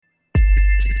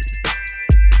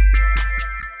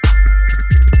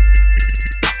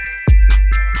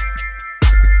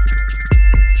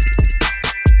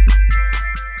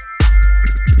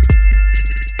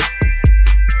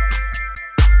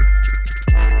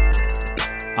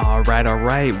All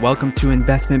right. Welcome to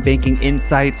Investment Banking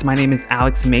Insights. My name is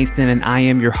Alex Mason and I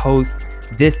am your host.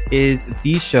 This is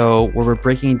the show where we're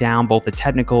breaking down both the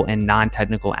technical and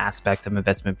non-technical aspects of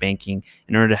investment banking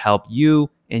in order to help you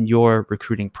in your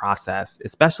recruiting process,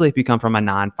 especially if you come from a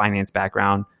non-finance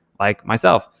background like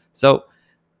myself. So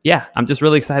yeah, I'm just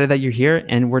really excited that you're here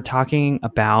and we're talking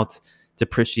about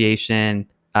depreciation.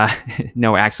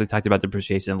 No, we actually talked about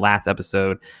depreciation last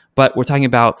episode, but we're talking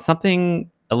about something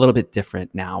a little bit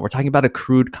different now. We're talking about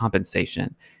accrued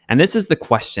compensation. And this is the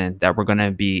question that we're going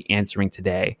to be answering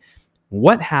today.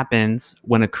 What happens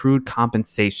when accrued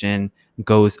compensation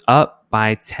goes up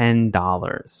by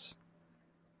 $10?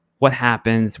 What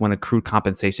happens when accrued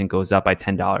compensation goes up by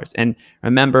 $10? And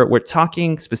remember, we're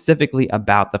talking specifically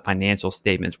about the financial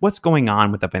statements. What's going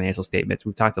on with the financial statements?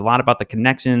 We've talked a lot about the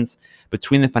connections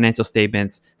between the financial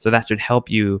statements, so that should help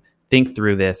you think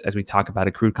through this as we talk about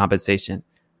accrued compensation.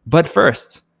 But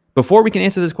first, before we can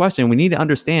answer this question, we need to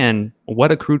understand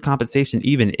what accrued compensation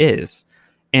even is.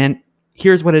 And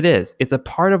here's what it is. It's a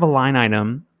part of a line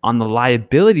item on the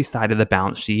liability side of the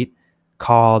balance sheet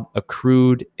called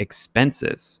accrued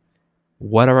expenses.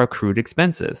 What are accrued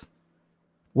expenses?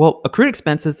 Well, accrued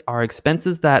expenses are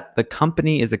expenses that the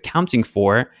company is accounting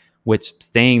for, which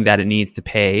saying that it needs to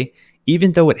pay,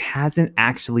 even though it hasn't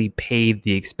actually paid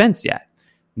the expense yet.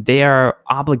 They are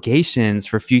obligations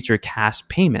for future cash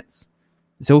payments.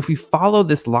 So if we follow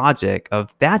this logic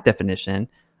of that definition,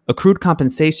 accrued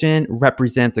compensation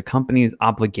represents a company's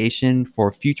obligation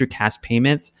for future cash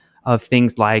payments of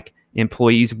things like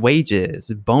employees' wages,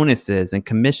 bonuses, and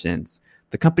commissions.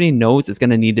 The company knows it's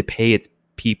going to need to pay its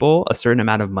people a certain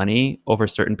amount of money over a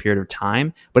certain period of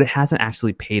time, but it hasn't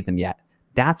actually paid them yet.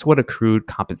 That's what accrued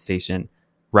compensation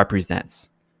represents.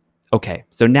 Okay,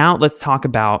 so now let's talk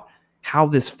about how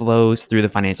this flows through the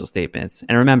financial statements.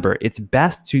 And remember, it's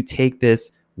best to take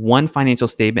this one financial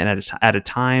statement at a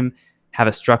time, have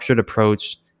a structured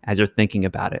approach as you're thinking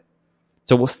about it.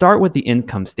 So we'll start with the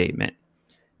income statement.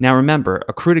 Now remember,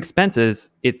 accrued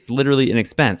expenses, it's literally an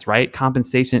expense, right?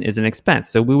 Compensation is an expense.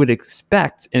 So we would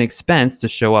expect an expense to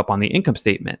show up on the income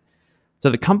statement. So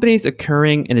the company's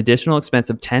incurring an additional expense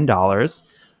of $10.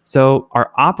 So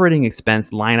our operating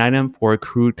expense line item for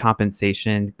accrued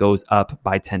compensation goes up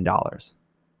by $10.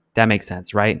 That makes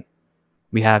sense, right?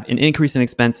 We have an increase in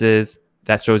expenses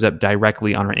that shows up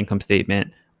directly on our income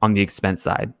statement on the expense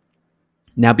side.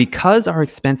 Now, because our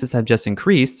expenses have just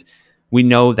increased, we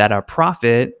know that our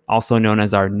profit, also known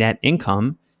as our net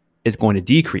income, is going to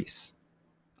decrease,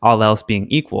 all else being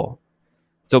equal.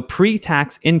 So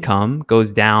pre-tax income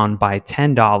goes down by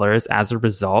 $10 as a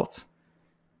result.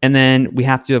 And then we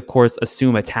have to, of course,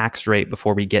 assume a tax rate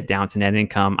before we get down to net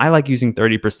income. I like using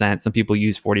 30%. Some people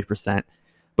use 40%.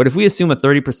 But if we assume a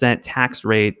 30% tax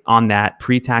rate on that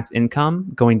pre-tax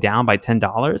income going down by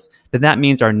 $10, then that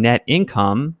means our net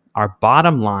income, our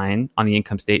bottom line on the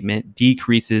income statement,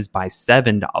 decreases by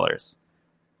 $7.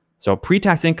 So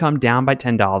pre-tax income down by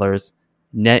 $10,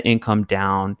 net income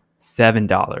down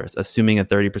 $7, assuming a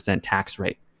 30% tax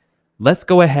rate. Let's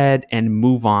go ahead and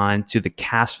move on to the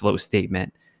cash flow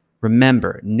statement.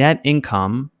 Remember, net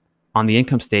income on the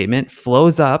income statement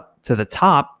flows up to the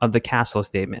top of the cash flow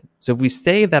statement. So if we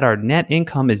say that our net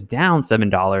income is down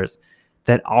 $7,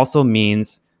 that also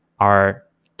means our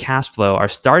cash flow, our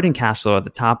starting cash flow at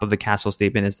the top of the cash flow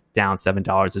statement is down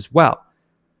 $7 as well.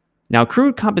 Now,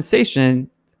 accrued compensation,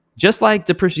 just like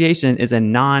depreciation, is a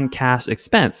non-cash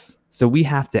expense. So we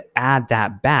have to add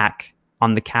that back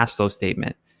on the cash flow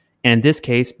statement. And in this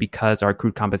case, because our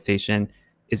accrued compensation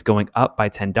is going up by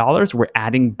 $10, we're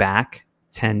adding back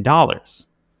 $10.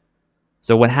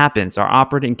 So what happens? Our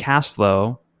operating cash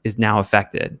flow is now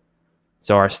affected.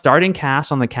 So our starting cash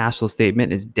on the cash flow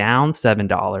statement is down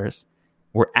 $7.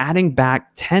 We're adding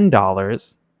back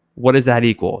 $10. What does that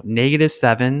equal?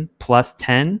 -7 plus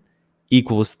 10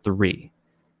 equals 3.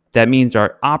 That means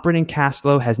our operating cash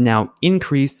flow has now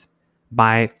increased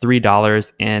by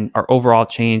 $3, and our overall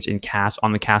change in cash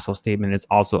on the cash flow statement is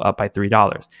also up by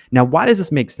 $3. Now, why does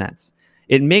this make sense?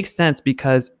 It makes sense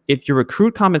because if your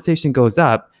accrued compensation goes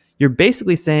up, you're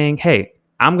basically saying, hey,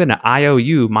 I'm going to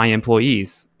IOU my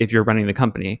employees if you're running the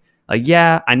company. Like,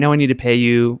 yeah, I know I need to pay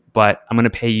you, but I'm going to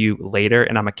pay you later,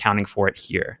 and I'm accounting for it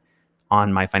here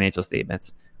on my financial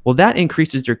statements. Well, that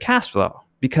increases your cash flow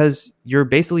because you're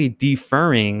basically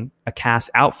deferring a cash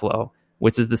outflow,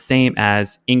 which is the same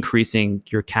as increasing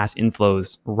your cash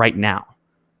inflows right now.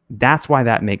 That's why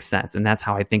that makes sense. And that's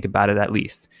how I think about it, at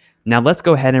least. Now, let's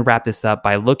go ahead and wrap this up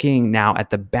by looking now at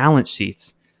the balance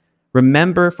sheets.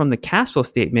 Remember from the cash flow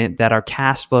statement that our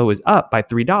cash flow is up by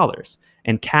 $3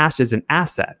 and cash is an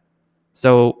asset.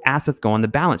 So assets go on the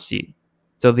balance sheet.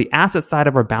 So the asset side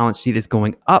of our balance sheet is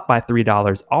going up by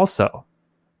 $3 also.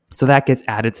 So that gets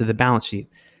added to the balance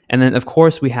sheet. And then, of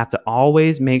course, we have to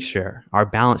always make sure our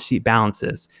balance sheet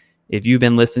balances. If you've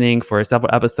been listening for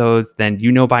several episodes, then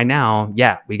you know by now,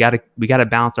 we gotta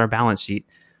balance our balance sheet.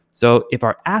 So if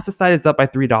our asset side is up by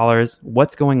 $3,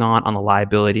 what's going on the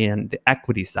liability and the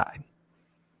equity side?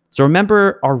 So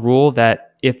remember our rule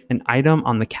that if an item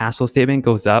on the cash flow statement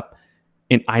goes up,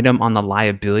 an item on the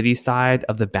liability side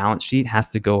of the balance sheet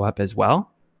has to go up as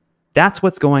well. That's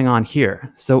what's going on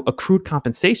here. So accrued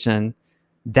compensation,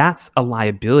 that's a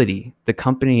liability. The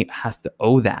company has to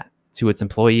owe that to its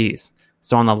employees.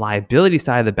 So on the liability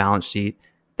side of the balance sheet,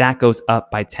 that goes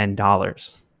up by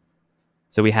 $10.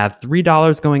 So we have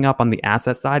 $3 going up on the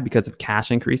asset side because of cash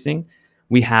increasing.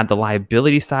 We have the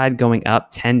liability side going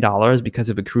up $10 because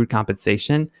of accrued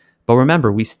compensation. But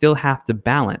remember, we still have to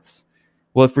balance.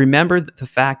 Well, if you remember the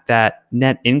fact that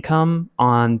net income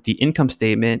on the income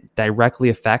statement directly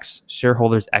affects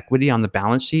shareholders' equity on the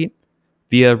balance sheet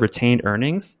via retained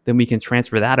earnings, then we can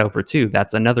transfer that over too.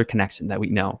 That's another connection that we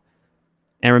know.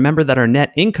 And remember that our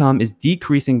net income is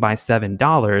decreasing by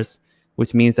 $7,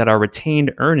 which means that our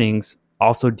retained earnings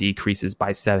also decreases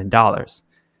by $7.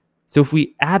 So if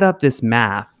we add up this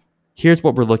math, here's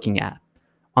what we're looking at.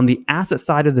 On the asset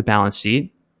side of the balance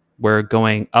sheet, we're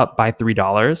going up by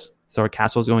 $3. So our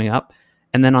cash flow is going up.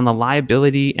 And then on the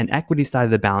liability and equity side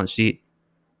of the balance sheet,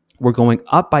 we're going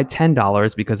up by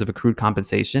 $10 because of accrued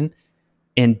compensation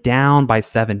and down by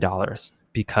 $7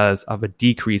 because of a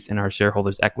decrease in our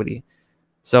shareholders' equity.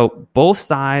 So both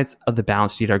sides of the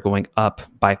balance sheet are going up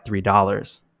by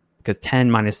 $3 because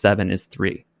 10 minus 7 is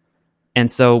 3.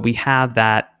 And so we have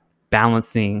that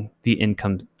balancing the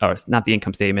income, or not the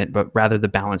income statement, but rather the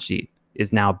balance sheet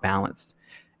is now balanced.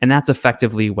 And that's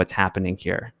effectively what's happening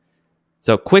here.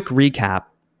 So quick recap,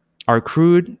 our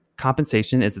accrued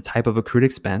compensation is a type of accrued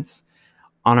expense.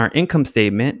 On our income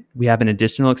statement, we have an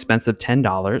additional expense of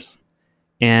 $10.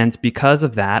 And because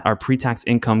of that, our pre-tax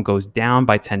income goes down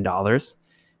by $10.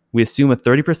 We assume a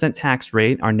 30% tax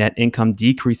rate. Our net income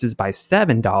decreases by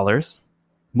 $7.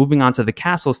 Moving on to the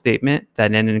cash flow statement, that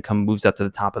net income moves up to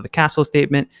the top of the cash flow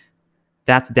statement.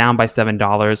 That's down by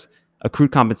 $7.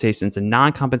 Accrued compensation is a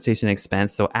non-compensation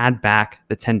expense, so add back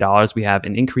the $10. We have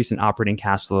an increase in operating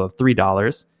cash flow of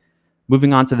 $3.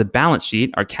 Moving on to the balance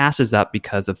sheet, our cash is up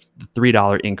because of the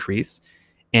 $3 increase,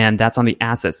 and that's on the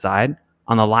asset side.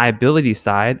 On the liability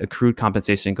side, accrued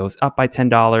compensation goes up by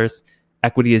 $10.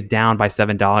 Equity is down by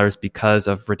 $7 because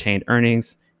of retained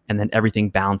earnings, and then everything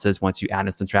balances once you add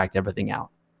and subtract everything out.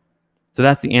 So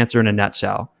that's the answer in a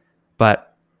nutshell. But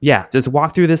yeah, just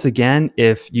walk through this again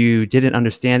if you didn't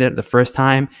understand it the first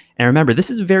time. And remember,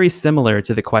 this is very similar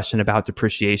to the question about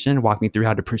depreciation, walking through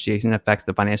how depreciation affects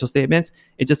the financial statements.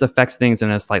 It just affects things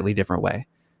in a slightly different way.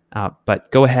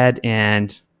 But go ahead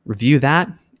and review that.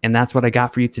 And that's what I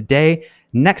got for you today.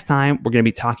 Next time, we're going to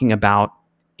be talking about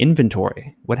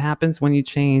inventory. What happens when you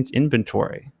change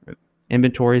inventory?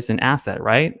 Inventory is an asset,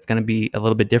 right? It's going to be a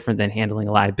little bit different than handling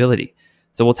a liability.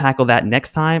 So we'll tackle that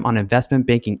next time on Investment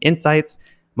Banking Insights.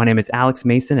 My name is Alex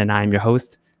Mason, and I am your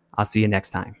host. I'll see you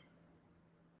next time.